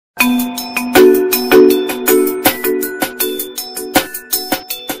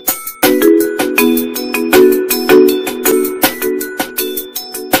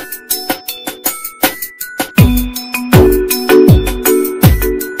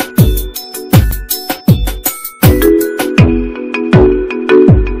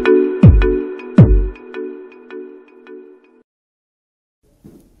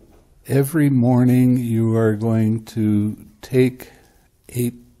Every morning you are going to take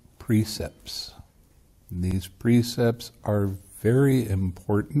 8 precepts. These precepts are very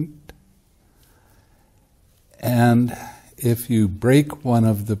important, and if you break one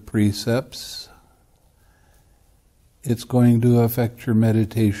of the precepts, it's going to affect your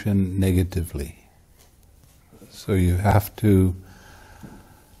meditation negatively. So you have to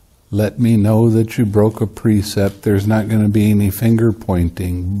let me know that you broke a precept. There's not going to be any finger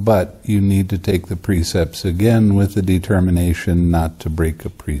pointing, but you need to take the precepts again with the determination not to break a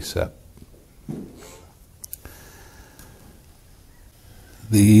precept.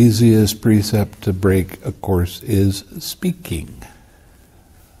 The easiest precept to break, of course, is speaking.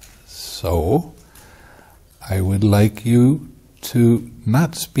 So, I would like you to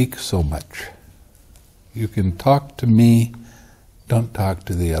not speak so much. You can talk to me. Don't talk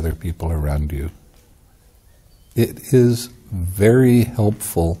to the other people around you. It is very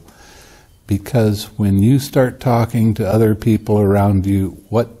helpful because when you start talking to other people around you,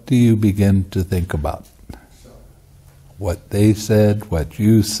 what do you begin to think about? What they said, what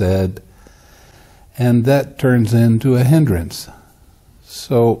you said, and that turns into a hindrance.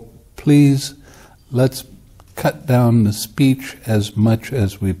 So please, let's cut down the speech as much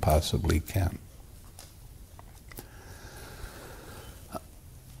as we possibly can.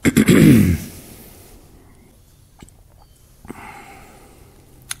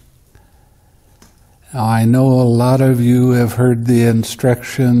 Now, I know a lot of you have heard the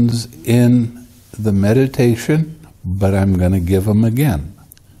instructions in the meditation, but I'm going to give them again.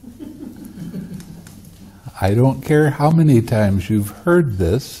 I don't care how many times you've heard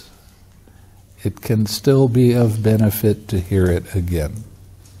this, it can still be of benefit to hear it again.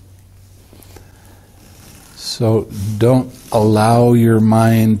 So don't allow your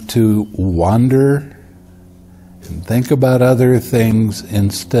mind to wander and think about other things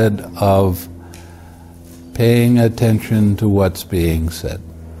instead of paying attention to what's being said.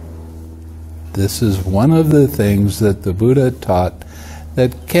 This is one of the things that the Buddha taught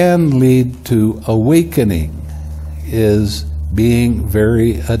that can lead to awakening, is being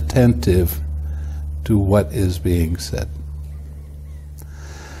very attentive to what is being said.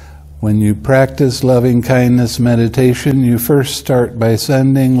 When you practice loving-kindness meditation, you first start by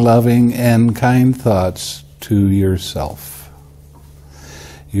sending loving and kind thoughts to yourself.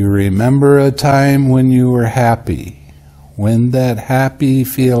 You remember a time when you were happy. When that happy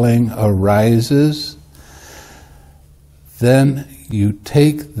feeling arises, then you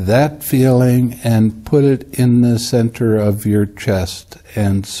take that feeling and put it in the center of your chest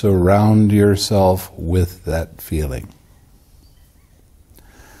and surround yourself with that feeling.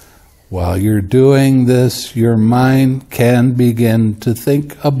 While you're doing this, your mind can begin to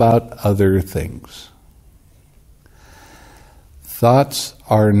think about other things. Thoughts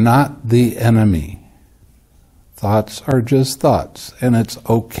are not the enemy. Thoughts are just thoughts, and it's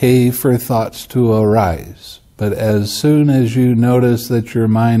okay for thoughts to arise. But as soon as you notice that your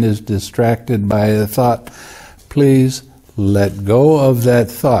mind is distracted by a thought, please let go of that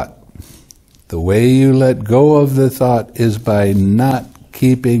thought. The way you let go of the thought is by not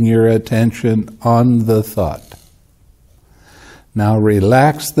keeping your attention on the thought. Now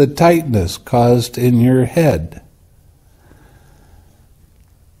relax the tightness caused in your head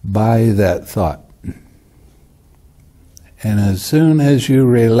by that thought. And as soon as you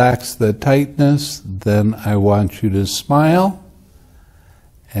relax the tightness, then I want you to smile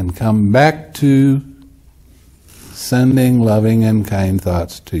and come back to sending loving and kind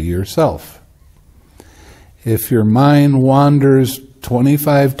thoughts to yourself. If your mind wanders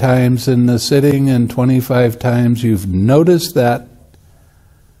 25 times in the sitting and 25 times you've noticed that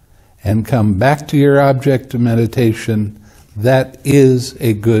and come back to your object of meditation, that is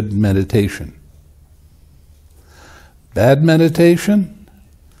a good meditation. Bad meditation,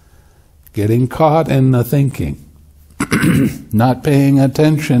 getting caught in the thinking, not paying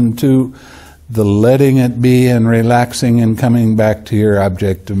attention to the letting it be and relaxing and coming back to your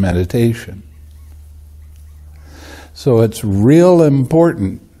object of meditation. So it's real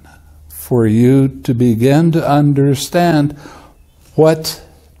important for you to begin to understand what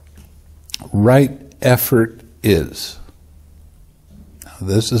right effort is. Now,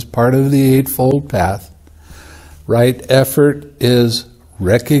 this is part of the Eightfold Path. Right effort is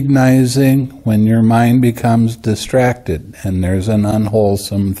recognizing when your mind becomes distracted and there's an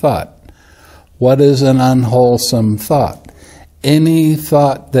unwholesome thought. What is an unwholesome thought? Any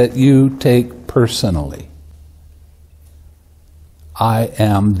thought that you take personally. I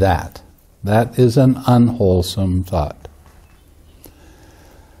am that. That is an unwholesome thought.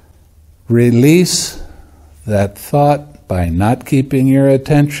 Release that thought by not keeping your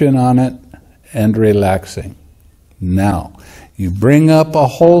attention on it and relaxing. Now, you bring up a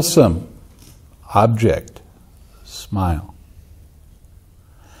wholesome object, smile,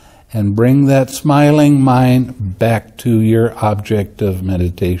 and bring that smiling mind back to your object of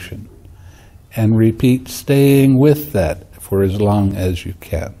meditation, and repeat staying with that for as long as you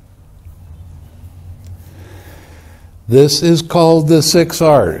can. This is called the 6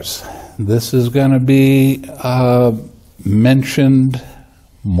 R's. This is going to be mentioned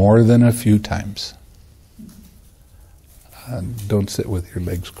more than a few times. Don't sit with your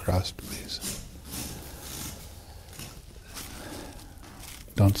legs crossed, please.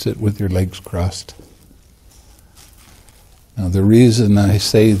 Don't sit with your legs crossed. Now, the reason I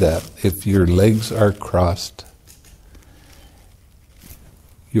say that, if your legs are crossed,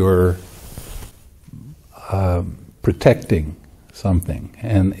 you're protecting something,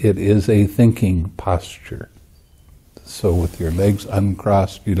 and it is a thinking posture. So with your legs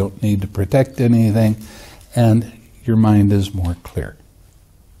uncrossed, you don't need to protect anything, and your mind is more clear.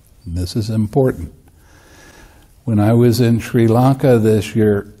 And this is important. When I was in Sri Lanka this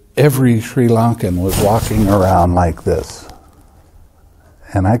year, every Sri Lankan was walking around like this.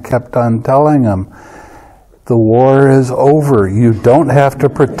 And I kept on telling them, the war is over. You don't have to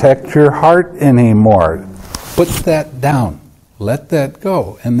protect your heart anymore. Put that down. Let that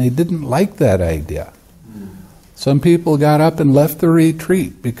go. And they didn't like that idea. Some people got up and left the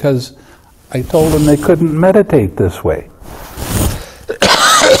retreat because I told them they couldn't meditate this way.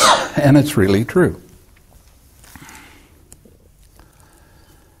 And it's really true.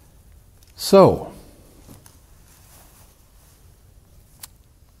 So,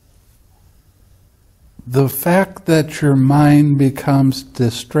 the fact that your mind becomes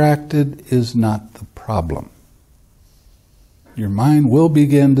distracted is not the problem. Your mind will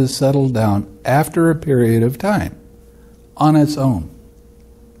begin to settle down after a period of time, on its own.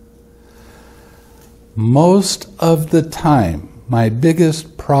 Most of the time, my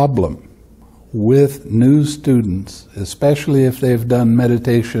biggest problem with new students, especially if they've done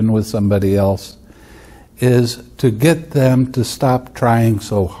meditation with somebody else, is to get them to stop trying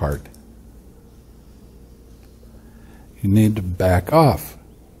so hard. You need to back off,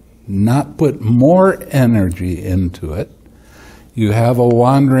 not put more energy into it. You have a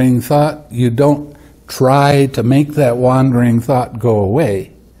wandering thought, you don't try to make that wandering thought go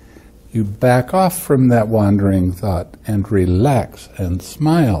away. You back off from that wandering thought and relax and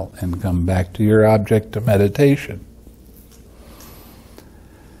smile and come back to your object of meditation.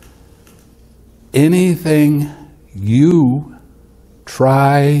 Anything you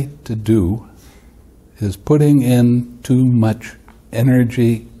try to do is putting in too much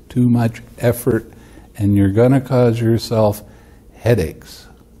energy, too much effort, and you're going to cause yourself headaches.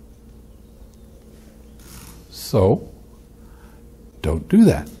 So, don't do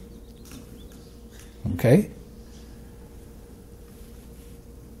that. Okay?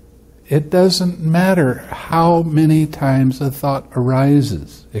 It doesn't matter how many times a thought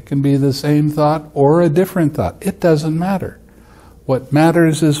arises. It can be the same thought or a different thought. It doesn't matter. What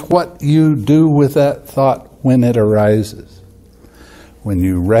matters is what you do with that thought when it arises. When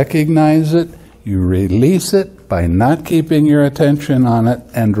you recognize it, you release it by not keeping your attention on it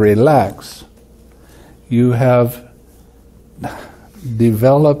and relax. You have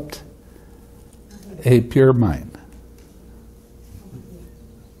developed a pure mind.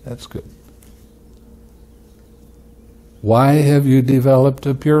 That's good. Why have you developed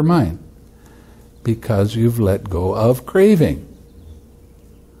a pure mind? Because you've let go of craving.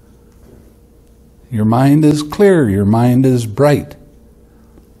 Your mind is clear, your mind is bright.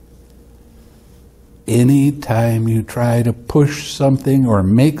 Anytime you try to push something or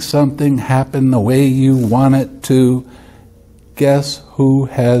make something happen the way you want it to, guess who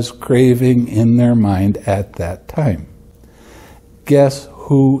has craving in their mind at that time? Guess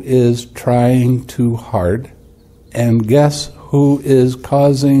who is trying too hard? And guess who is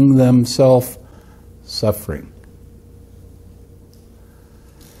causing themselves suffering?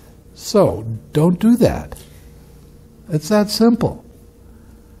 So, don't do that. It's that simple.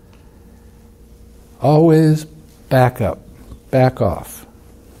 Always back up, back off.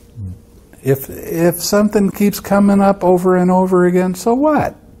 If something keeps coming up over and over again, so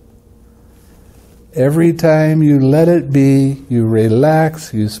what? Every time you let it be, you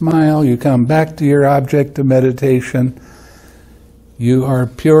relax, you smile, you come back to your object of meditation, you are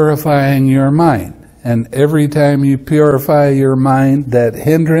purifying your mind. And every time you purify your mind, that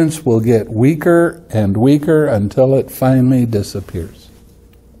hindrance will get weaker and weaker until it finally disappears.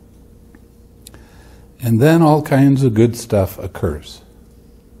 And then all kinds of good stuff occurs.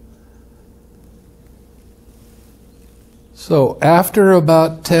 So after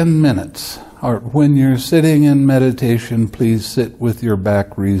about 10 minutes, or when you're sitting in meditation, please sit with your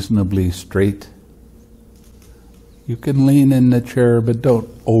back reasonably straight. You can lean in the chair, but don't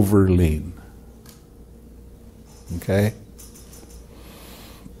over-lean. Okay?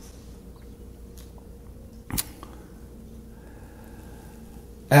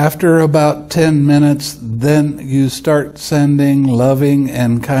 After about 10 minutes, then you start sending loving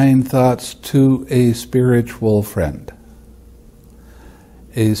and kind thoughts to a spiritual friend.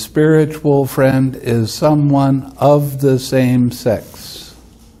 A spiritual friend is someone of the same sex,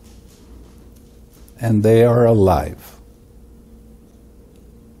 and they are alive.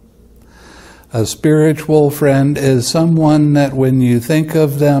 A spiritual friend is someone that when you think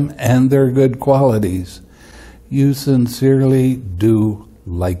of them and their good qualities, you sincerely do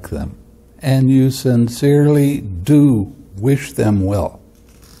like them, and you sincerely do wish them well.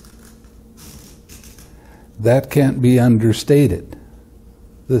 That can't be understated.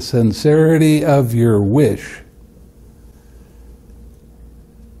 The sincerity of your wish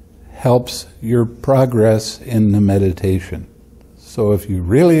helps your progress in the meditation. So if you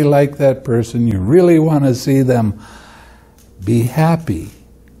really like that person, you really want to see them be happy,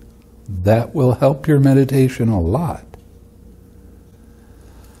 that will help your meditation a lot.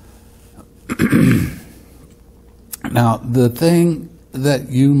 Now, the thing that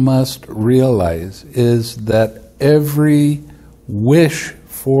you must realize is that every wish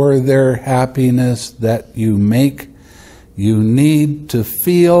for their happiness that you make, you need to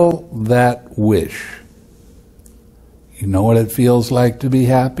feel that wish. You know what it feels like to be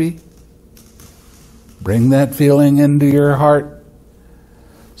happy? Bring that feeling into your heart.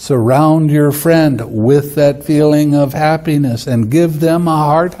 Surround your friend with that feeling of happiness and give them a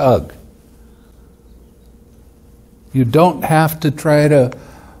heart hug. You don't have to try to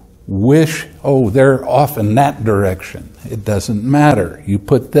wish, oh, they're off in that direction. It doesn't matter. You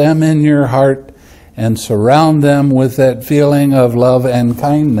put them in your heart and surround them with that feeling of love and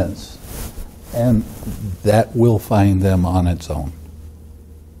kindness, and that will find them on its own.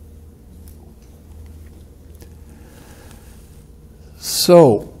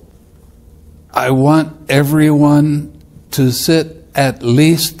 So, I want everyone to sit at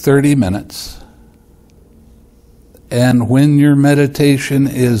least 30 minutes. And when your meditation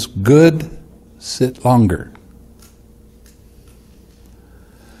is good, sit longer.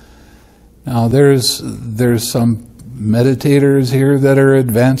 Now there's some meditators here that are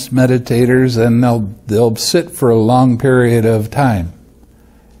advanced meditators, and they'll sit for a long period of time.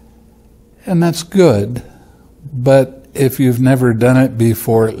 And that's good, but if you've never done it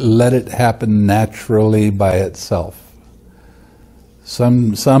before, let it happen naturally by itself.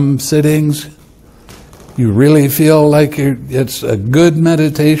 Some sittings, you really feel like it's a good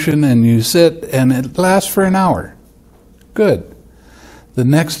meditation, and you sit and it lasts for an hour. Good. The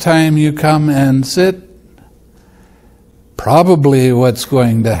next time you come and sit, probably what's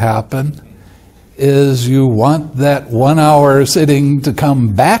going to happen is you want that 1 hour sitting to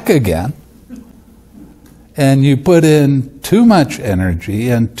come back again, and you put in too much energy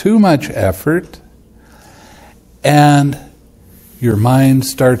and too much effort, and your mind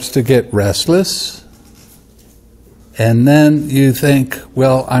starts to get restless. And then you think,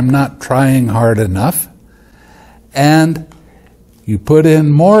 well, I'm not trying hard enough. And you put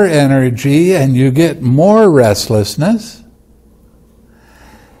in more energy and you get more restlessness.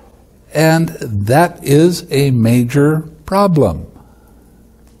 And that is a major problem.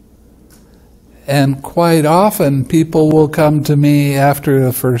 And quite often people will come to me after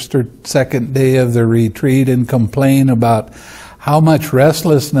the first or second day of the retreat and complain about how much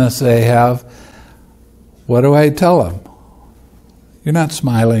restlessness they have. What do I tell them? You're not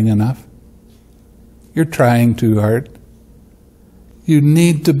smiling enough. You're trying too hard. You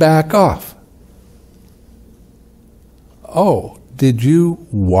need to back off. Oh, did you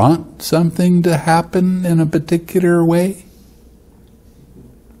want something to happen in a particular way?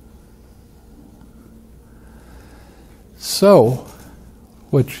 So,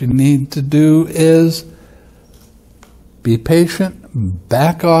 what you need to do is be patient,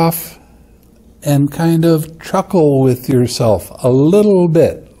 back off, and kind of chuckle with yourself a little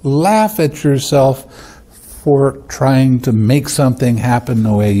bit. Laugh at yourself for trying to make something happen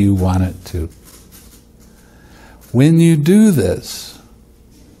the way you want it to. When you do this,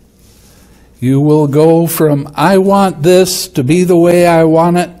 you will go from, I want this to be the way I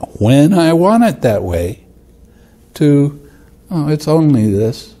want it, when I want it that way, to, oh, it's only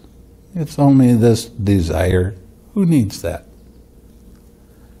this. It's only this desire. Who needs that?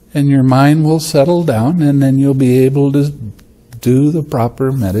 And your mind will settle down, and then you'll be able to do the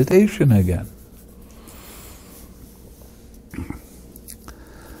proper meditation again.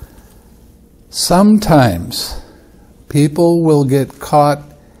 Sometimes people will get caught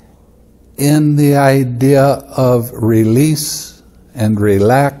in the idea of release and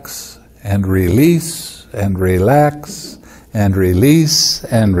relax and release and relax and release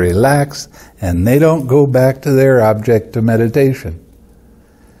and relax, and they don't go back to their object of meditation.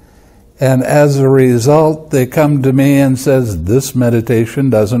 And as a result, they come to me and says, this meditation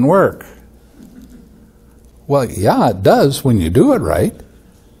doesn't work. Well, yeah, it does when you do it right.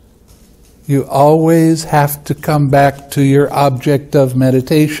 You always have to come back to your object of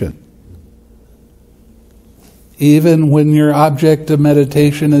meditation. Even when your object of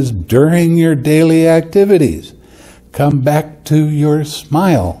meditation is during your daily activities, come back to your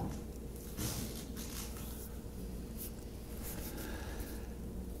smile.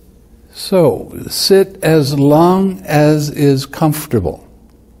 So, sit as long as is comfortable.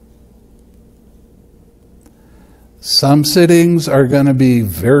 Some sittings are going to be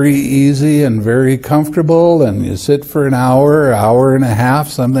very easy and very comfortable, and you sit for an hour, hour and a half,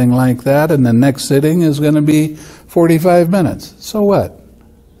 something like that, and the next sitting is going to be 45 minutes. So what?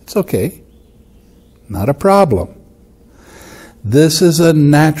 It's okay. Not a problem. This is a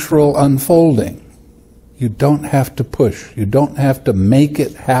natural unfolding. You don't have to push. You don't have to make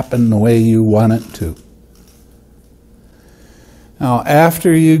it happen the way you want it to. Now,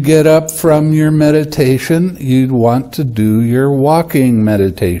 after you get up from your meditation, you'd want to do your walking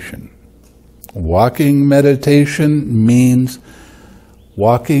meditation. Walking meditation means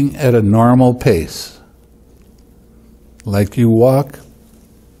walking at a normal pace. Like you walk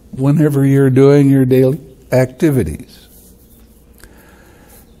whenever you're doing your daily activities.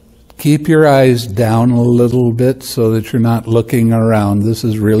 Keep your eyes down a little bit so that you're not looking around. This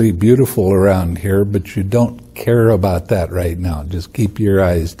is really beautiful around here, but you don't care about that right now. Just keep your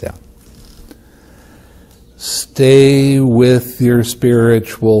eyes down. Stay with your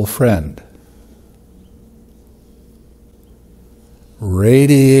spiritual friend.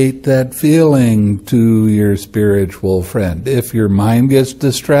 Radiate that feeling to your spiritual friend. If your mind gets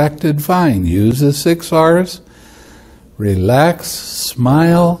distracted, fine. Use the 6 R's. Relax,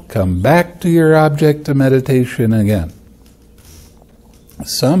 smile, come back to your object of meditation again.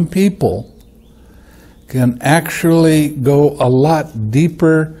 Some people can actually go a lot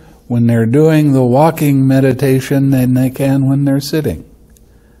deeper when they're doing the walking meditation than they can when they're sitting.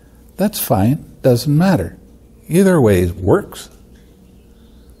 That's fine, doesn't matter. Either way works.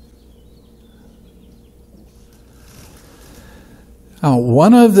 Now,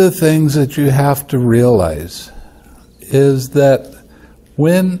 one of the things that you have to realize is that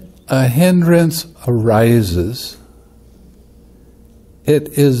when a hindrance arises,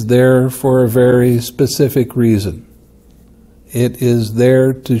 it is there for a very specific reason. It is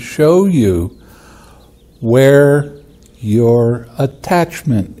there to show you where your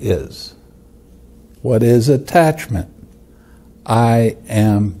attachment is. What is attachment? I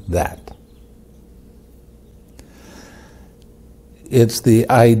am that. It's the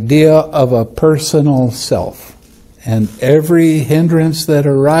idea of a personal self. And every hindrance that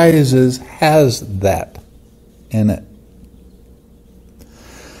arises has that in it.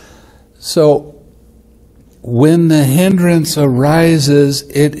 So, when the hindrance arises,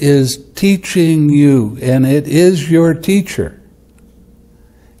 it is teaching you, and it is your teacher.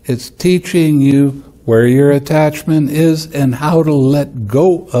 It's teaching you where your attachment is and how to let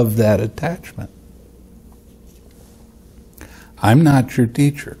go of that attachment. I'm not your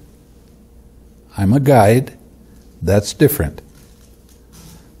teacher. I'm a guide. That's different.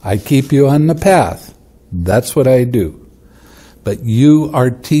 I keep you on the path. That's what I do. But you are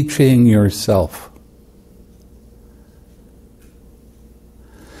teaching yourself.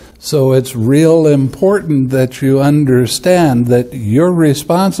 So it's real important that you understand that you're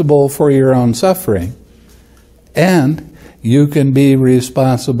responsible for your own suffering, and you can be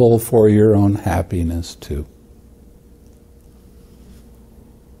responsible for your own happiness too.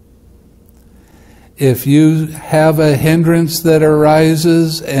 If you have a hindrance that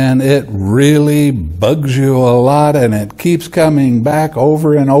arises and it really bugs you a lot and it keeps coming back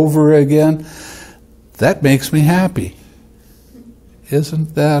over and over again, that makes me happy.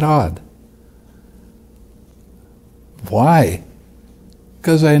 Isn't that odd? Why?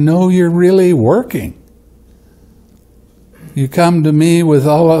 Because I know you're really working. You come to me with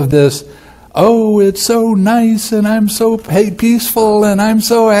all of this, oh, it's so nice, and I'm so peaceful, and I'm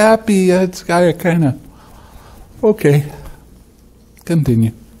so happy. It's kind of, okay,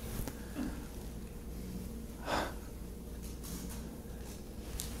 continue.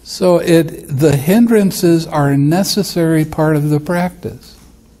 So the hindrances are a necessary part of the practice.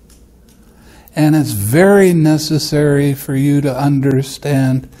 And it's very necessary for you to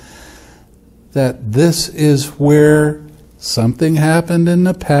understand that this is where something happened in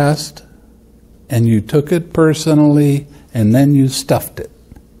the past and you took it personally and then you stuffed it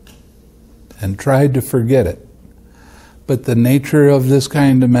and tried to forget it. But the nature of this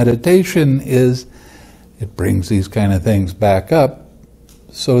kind of meditation is it brings these kind of things back up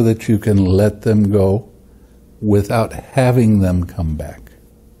so that you can let them go without having them come back.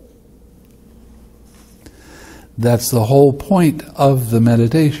 That's the whole point of the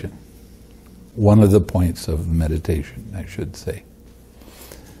meditation. One of the points of the meditation, I should say.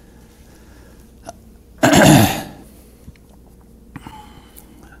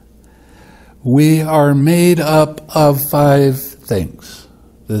 We are made up of 5 things.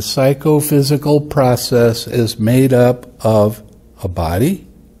 The psychophysical process is made up of a body,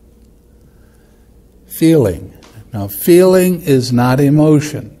 feeling. Now, feeling is not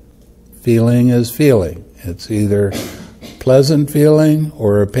emotion. Feeling is feeling. It's either pleasant feeling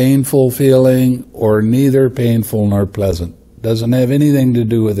or a painful feeling or neither painful nor pleasant. Doesn't have anything to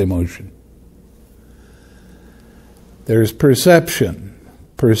do with emotion. There's perception.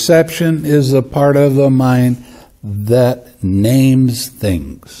 Perception is a part of the mind that names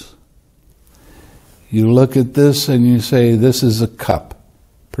things. You look at this and you say, this is a cup.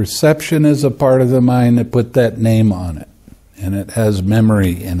 Perception is a part of the mind that put that name on it, and it has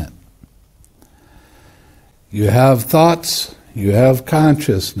memory in it. You have thoughts, you have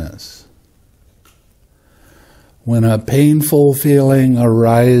consciousness. When a painful feeling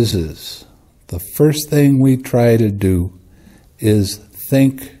arises, the first thing we try to do is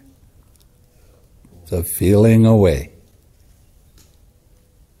think the feeling away.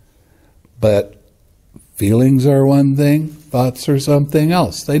 But feelings are one thing, thoughts are something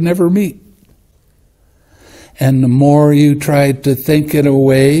else. They never meet. And the more you try to think it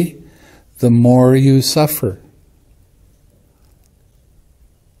away, the more you suffer.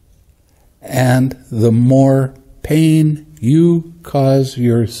 And the more pain you cause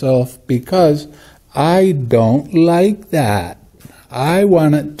yourself, because I don't like that. I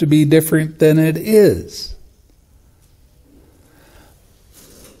want it to be different than it is.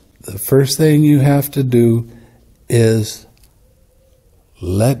 The first thing you have to do is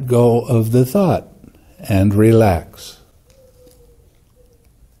let go of the thought and relax.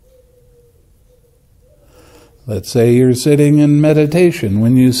 Let's say you're sitting in meditation.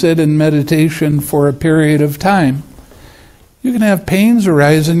 When you sit in meditation for a period of time, you can have pains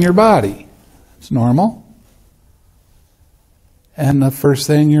arise in your body. It's normal. And the first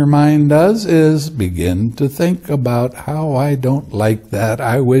thing your mind does is begin to think about how I don't like that.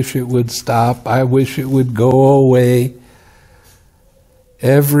 I wish it would stop. I wish it would go away.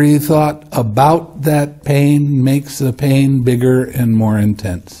 Every thought about that pain makes the pain bigger and more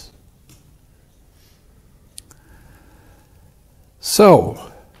intense.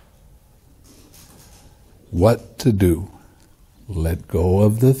 So, what to do? Let go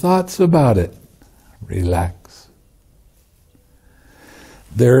of the thoughts about it. Relax.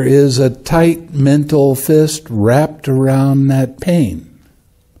 There is a tight mental fist wrapped around that pain,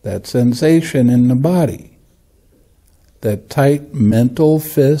 that sensation in the body. That tight mental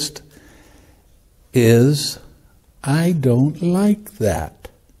fist is, I don't like that.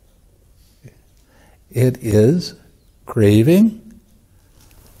 It is craving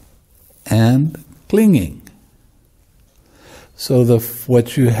and clinging. So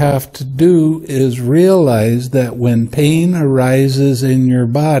what you have to do is realize that when pain arises in your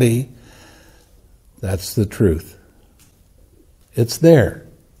body, that's the truth. It's there.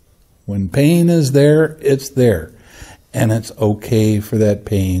 When pain is there, it's there. And it's okay for that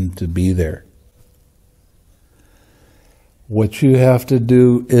pain to be there. What you have to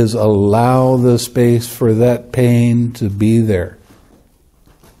do is allow the space for that pain to be there.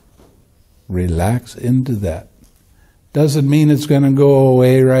 Relax into that. Doesn't mean it's going to go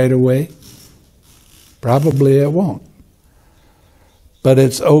away right away. Probably it won't. But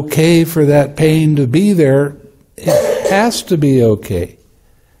it's okay for that pain to be there. It has to be okay.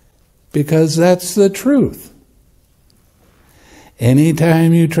 Because that's the truth.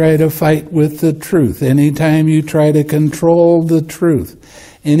 Anytime you try to fight with the truth, anytime you try to control the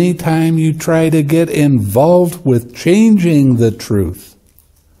truth, anytime you try to get involved with changing the truth,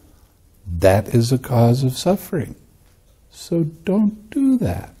 that is a cause of suffering. So don't do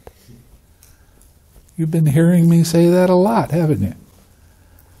that. You've been hearing me say that a lot, haven't you?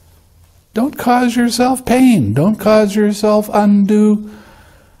 Don't cause yourself pain. Don't cause yourself undue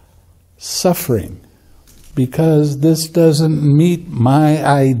suffering, because this doesn't meet my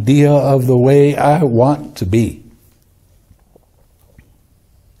idea of the way I want to be.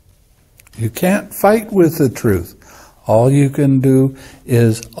 You can't fight with the truth. All you can do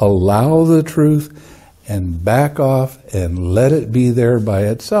is allow the truth and back off and let it be there by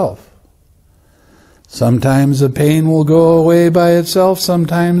itself. Sometimes the pain will go away by itself,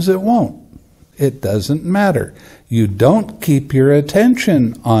 sometimes it won't. It doesn't matter. You don't keep your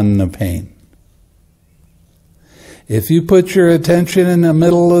attention on the pain. If you put your attention in the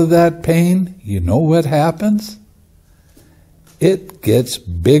middle of that pain, you know what happens? It gets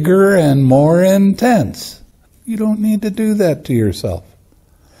bigger and more intense. You don't need to do that to yourself.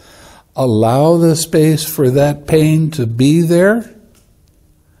 Allow the space for that pain to be there.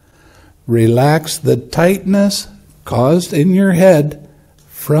 Relax the tightness caused in your head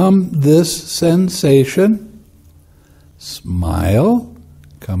from this sensation. Smile.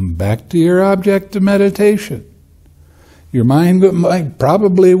 Come back to your object of meditation. Your mind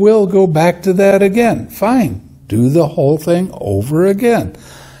probably will go back to that again. Fine. Do the whole thing over again.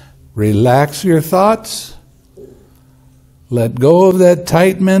 Relax your thoughts. Let go of that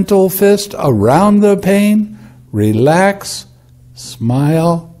tight mental fist around the pain. Relax.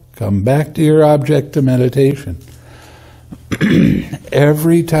 Smile. Come back to your object of meditation.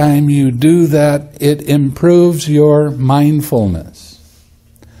 Every time you do that, it improves your mindfulness.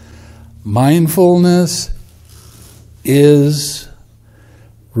 Mindfulness is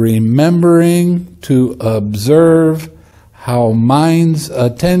remembering to observe how mind's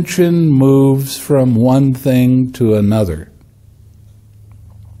attention moves from one thing to another.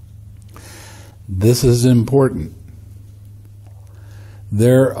 This is important.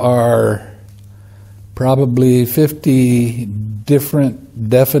 There are probably 50 different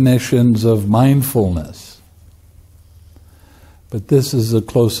definitions of mindfulness, but this is the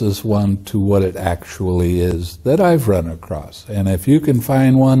closest one to what it actually is that I've run across. And if you can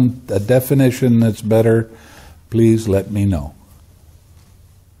find one, a definition that's better, please let me know.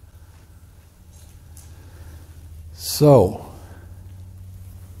 So,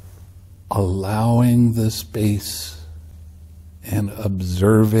 allowing the space and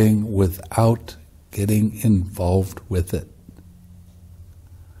observing without getting involved with it,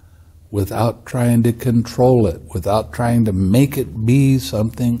 without trying to control it, without trying to make it be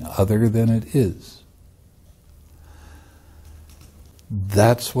something other than it is.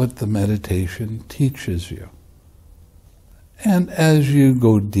 That's what the meditation teaches you. And as you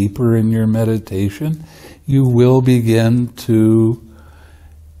go deeper in your meditation, you will begin to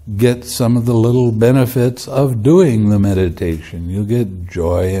get some of the little benefits of doing the meditation. You'll get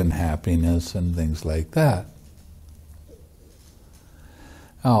joy and happiness and things like that.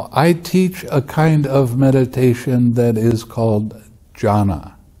 Now, I teach a kind of meditation that is called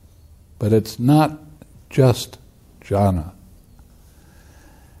jhana, but it's not just jhana.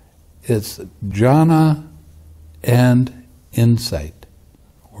 It's jhana and insight,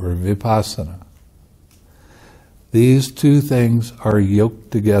 or vipassana. These two things are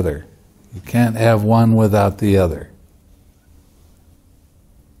yoked together. You can't have one without the other.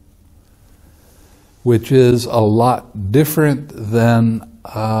 Which is a lot different than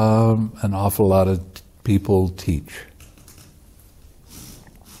an awful lot of people teach.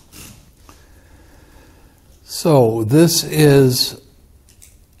 So this is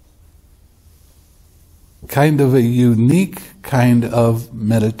kind of a unique kind of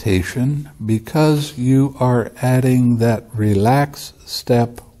meditation because you are adding that relax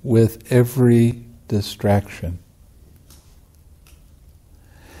step with every distraction.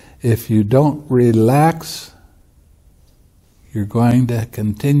 If you don't relax, you're going to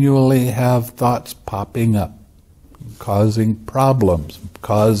continually have thoughts popping up, causing problems,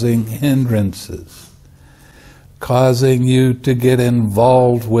 causing hindrances, causing you to get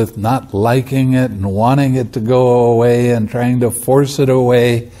involved with not liking it and wanting it to go away and trying to force it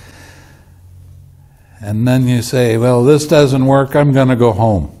away. And then you say, well, this doesn't work, I'm going to go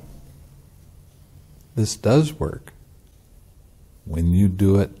home. This does work when you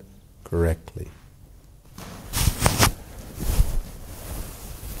do it correctly.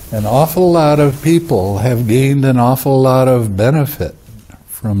 An awful lot of people have gained an awful lot of benefit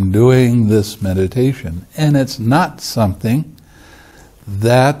from doing this meditation. And it's not something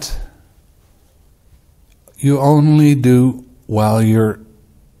that you only do while you're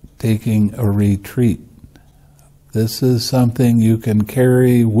taking a retreat. This is something you can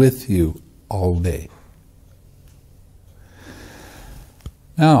carry with you all day.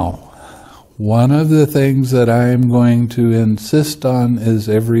 Now, one of the things that I'm going to insist on is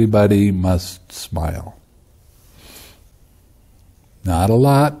everybody must smile. Not a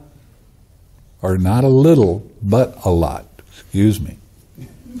lot, or not a little, but a lot. Excuse me.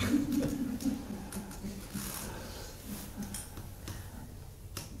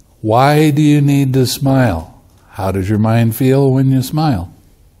 Why do you need to smile? How does your mind feel when you smile?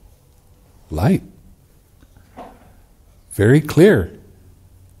 Light. Very clear.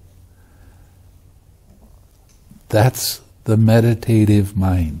 That's the meditative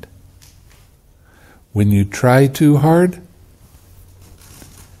mind. When you try too hard,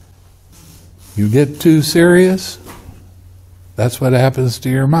 you get too serious, that's what happens to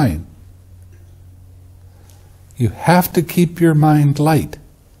your mind. You have to keep your mind light.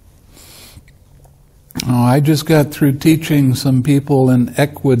 Oh, I just got through teaching some people in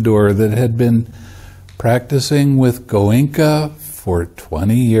Ecuador that had been practicing with Goenka for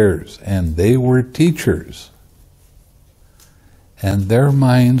 20 years, and they were teachers. And their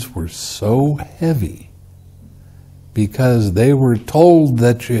minds were so heavy because they were told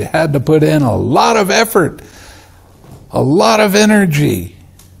that you had to put in a lot of effort, a lot of energy.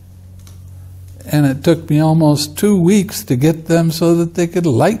 And it took me almost 2 weeks to get them so that they could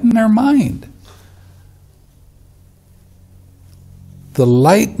lighten their mind. The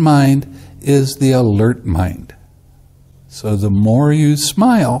light mind is the alert mind. So the more you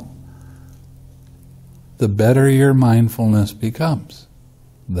smile, the better your mindfulness becomes.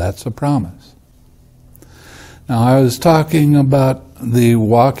 That's a promise. Now, I was talking about the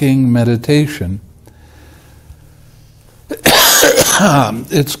walking meditation.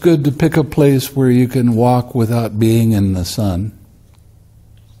 It's good to pick a place where you can walk without being in the sun.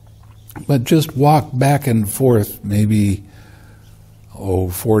 But just walk back and forth, maybe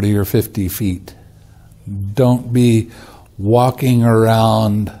 40 or 50 feet. Don't be walking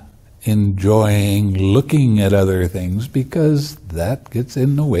around enjoying looking at other things, because that gets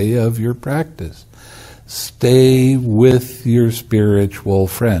in the way of your practice. Stay with your spiritual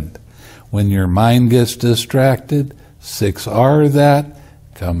friend. When your mind gets distracted, 6R that,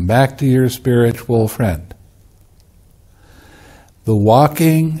 come back to your spiritual friend. The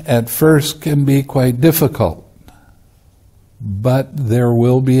walking at first can be quite difficult, but there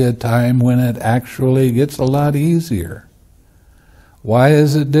will be a time when it actually gets a lot easier. Why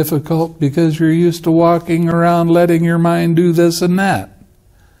is it difficult? Because you're used to walking around letting your mind do this and that.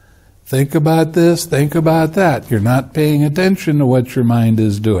 Think about this, think about that. You're not paying attention to what your mind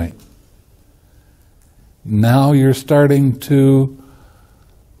is doing. Now you're starting to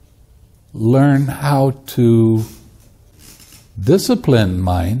learn how to discipline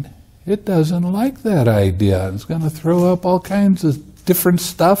mind. It doesn't like that idea. It's going to throw up all kinds of different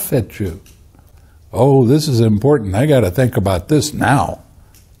stuff at you. Oh, this is important. I got to think about this now.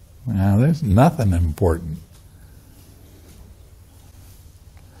 Now, there's nothing important.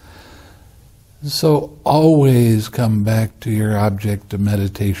 So always come back to your object of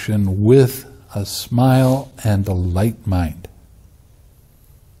meditation with a smile and a light mind.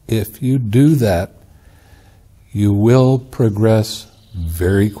 If you do that, you will progress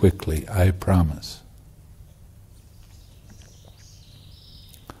very quickly, I promise.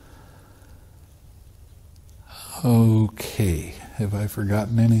 Okay, have I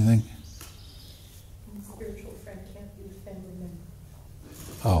forgotten anything? Spiritual friend can't be a family member.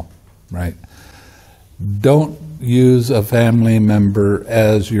 Oh, right. Don't use a family member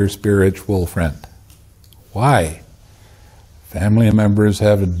as your spiritual friend. Why? Family members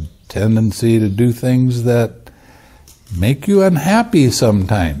have a tendency to do things that make you unhappy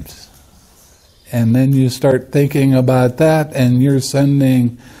sometimes. And then you start thinking about that and you're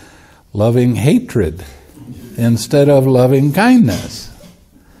sending loving hatred instead of loving kindness.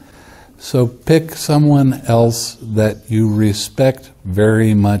 So pick someone else that you respect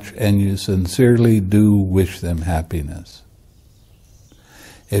very much and you sincerely do wish them happiness.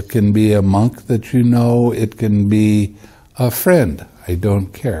 It can be a monk that you know, it can be a friend, I don't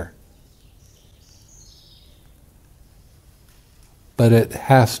care. But it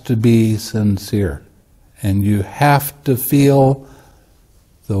has to be sincere. And you have to feel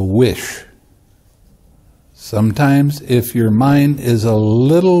the wish. Sometimes if your mind is a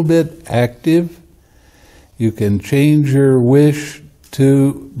little bit active, you can change your wish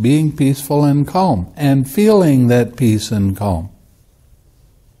to being peaceful and calm, and feeling that peace and calm.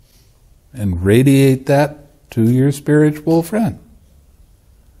 And radiate that to your spiritual friend.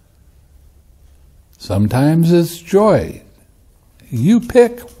 Sometimes it's joy. You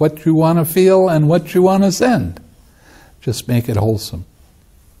pick what you want to feel and what you want to send. Just make it wholesome.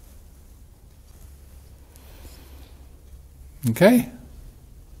 Okay?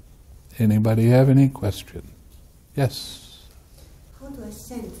 Anybody have any question? Yes? How do I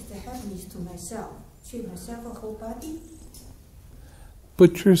send the happiness to myself? Treat myself a whole body?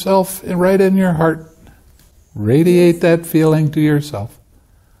 Put yourself right in your heart. Radiate that feeling to yourself.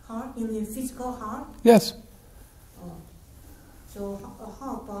 Heart, in the physical heart? Yes. Oh. So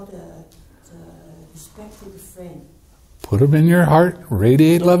how about the respected friend? Put them in your heart.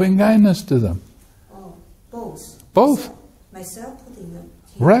 Radiate loving kindness to them. Oh, both. Both. Myself putting them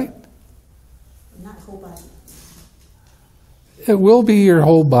here. Right. Not whole body. It will be your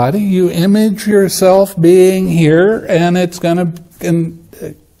whole body. You image yourself being here, and it's going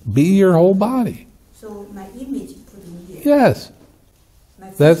to be your whole body. So my image put in here. Yes. My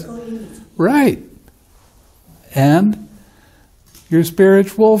That's physical image. right. And your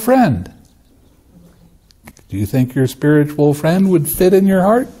spiritual friend. Do you think your spiritual friend would fit in your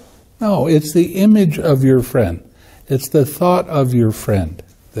heart? No, it's the image of your friend. It's the thought of your friend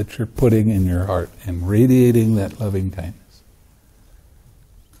that you're putting in your heart and radiating that loving kindness.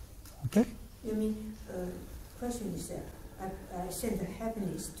 Okay? You mean, question is that I send the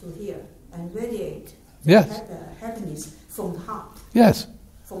happiness to here and radiate Yes. the happiness from the heart. Yes.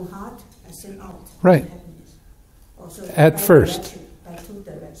 From heart, I send out Right. the happiness. Also, At by first. Direction, by two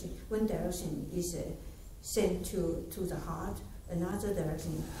directions. One direction is sent to the heart. Another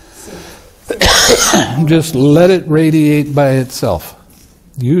direction sent Just let it radiate by itself.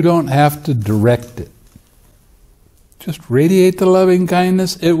 You don't have to direct it. Just radiate the loving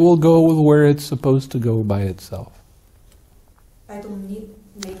kindness. It will go where it's supposed to go by itself. I don't need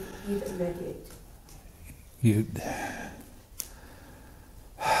make it radiate. You.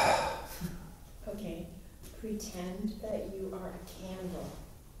 Okay, pretend that you are a candle.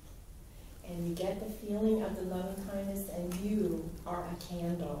 And you get the feeling of the loving kindness and you are a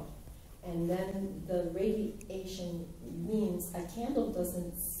candle. And then the radiation means a candle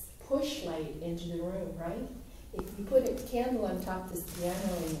doesn't push light into the room, right? If you put a candle on top of this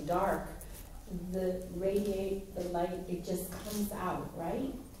piano in the dark, the light, it just comes out,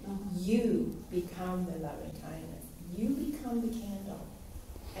 right? You become the loving kindness. You become the candle.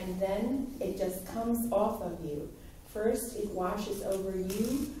 And then it just comes off of you. First, it washes over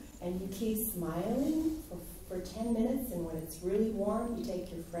you, and you keep smiling for 10 minutes, and when it's really warm, you take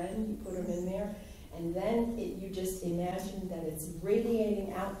your friend, you put them in there, and then you just imagine that it's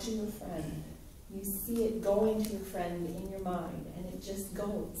radiating out to your friend. You see it going to your friend in your mind, and it just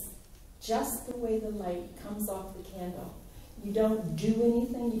goes. Just the way the light comes off the candle. You don't do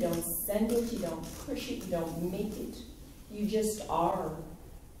anything, you don't send it, you don't push it, you don't make it. You just are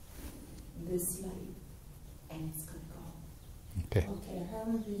this light, and it's going to go. Okay. Okay, I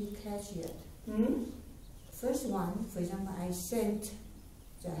haven't really catch yet. First one, for example, I sent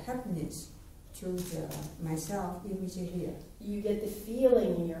the happiness to myself image here. You get the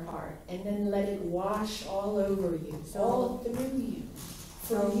feeling in your heart, and then let it wash all over you, all through you,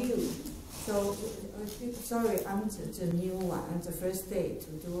 for you. So, sorry, I'm the new one. I'm the first day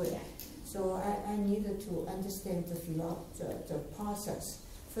to do it. So I needed to understand the process.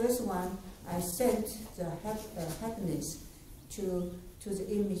 First one, I sent the happiness to the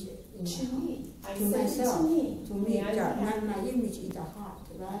image in To me. I to said myself. to me. To me, Yeah, my image in the heart,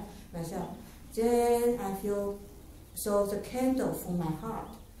 right? Myself. Then I feel, so the candle from my heart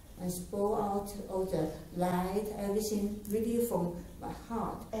and spill out all the light, everything really from my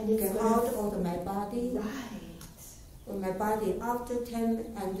heart. And it's get out of my body. Right. My body after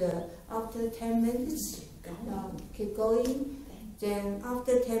 10 minutes, keep going. Then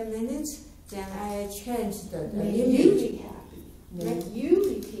after 10 minutes, then I change the May you image. be happy. May you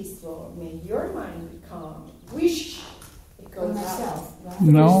be peaceful. May your mind be calm. Wish it For goes myself, out. right? For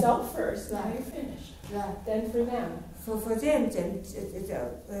No. yourself first. Now Right. you're finished. Right. Then for them. For them, then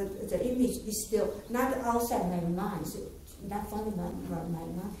the image is still not outside my mind, so not from my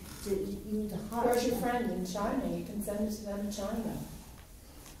mind, in the heart. Where's your friend in China? You can send it to them in China.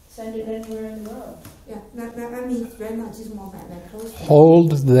 Send it anywhere in the world. Yeah, I mean, right now, this is more my close friend.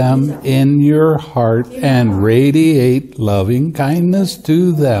 Hold them in your heart and radiate loving kindness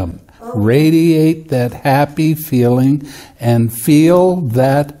to them. Radiate that happy feeling and feel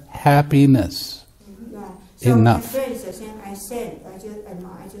that happiness. Right. So Enough. my friends,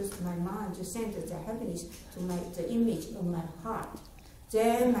 my mind just sent the happiness to the image of my heart.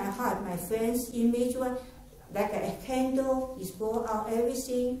 Then my heart, my friend's image was like a candle, is pour out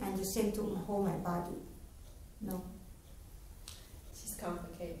everything and send to my body. No. This is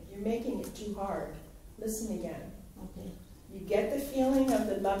complicated. You're making it too hard. Listen again. Okay. You get the feeling of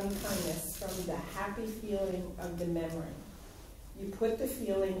the loving kindness from the happy feeling of the memory. You put the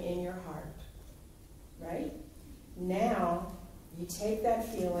feeling in your heart, right? Now, You take that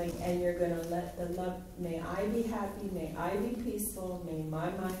feeling and you're going to let the love, may I be happy, may I be peaceful, may my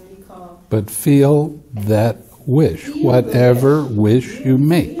mind be calm. But feel that wish, Feel whatever the wish you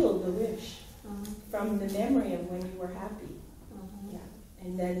make. Feel the wish from the memory of when you were happy. Yeah.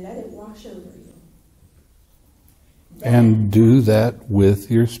 And then let it wash over you. And do that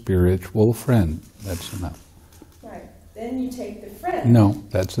with your spiritual friend. That's enough. Right. Then you take the friend. No,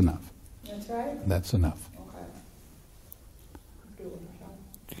 that's enough. That's right? That's enough. Okay. Do it, Michelle.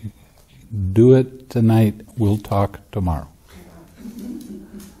 Do it tonight. We'll talk tomorrow.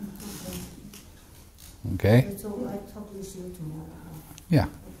 Okay? So I talk with you tomorrow. Yeah.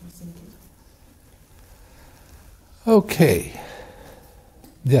 Thank you. Okay.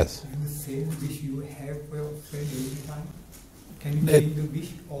 Yes. The same wish you have for your friend every time? Can you change the wish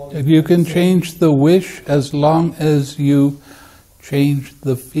all You can change the wish as long as you change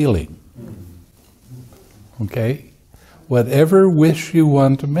the feeling. Okay? Whatever wish you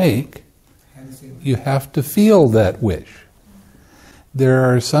want to make, you have to feel that wish. There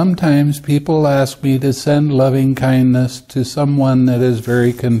are sometimes people ask me to send loving kindness to someone that is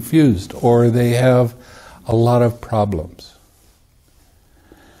very confused or they have a lot of problems.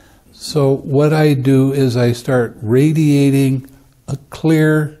 So what I do is I start radiating a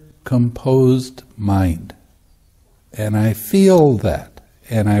clear, composed mind. And I feel that.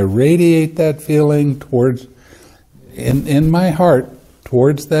 And I radiate that feeling towards, in my heart,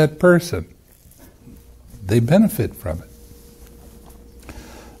 towards that person. They benefit from it.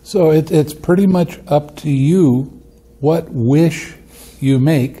 So it's pretty much up to you what wish you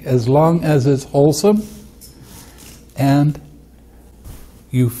make, as long as it's wholesome and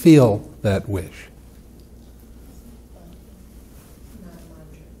you feel that wish.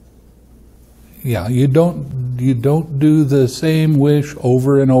 Yeah, you don't do the same wish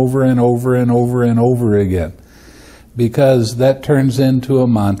over and over and over and over and over again, because that turns into a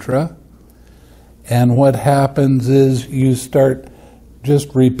mantra, and what happens is you start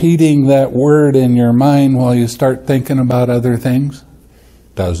just repeating that word in your mind while you start thinking about other things.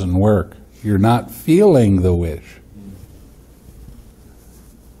 Doesn't work. You're not feeling the wish.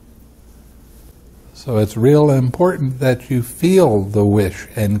 So it's real important that you feel the wish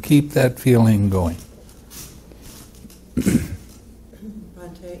and keep that feeling going.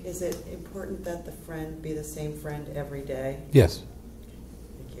 Bhante, is it important that the friend be the same friend every day? Yes.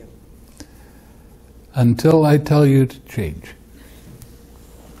 Thank you. Until I tell you to change.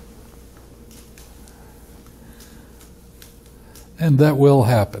 And that will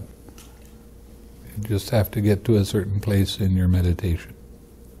happen. You just have to get to a certain place in your meditation.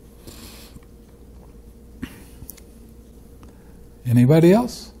 Anybody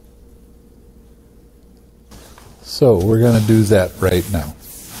else? So we're going to do that right now.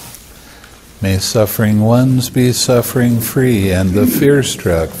 May suffering ones be suffering free, and the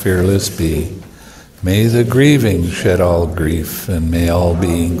fear-struck fearless be. May the grieving shed all grief, and may all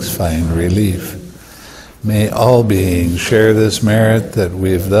beings find relief. May all beings share this merit that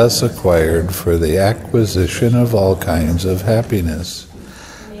we've thus acquired for the acquisition of all kinds of happiness.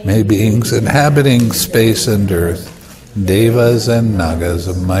 May beings inhabiting space and earth, devas and nagas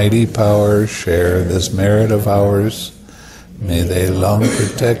of mighty power, share this merit of ours. May they long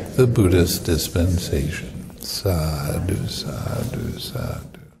protect the Buddhist dispensation. Sadhu, sadhu,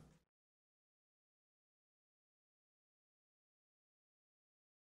 sadhu.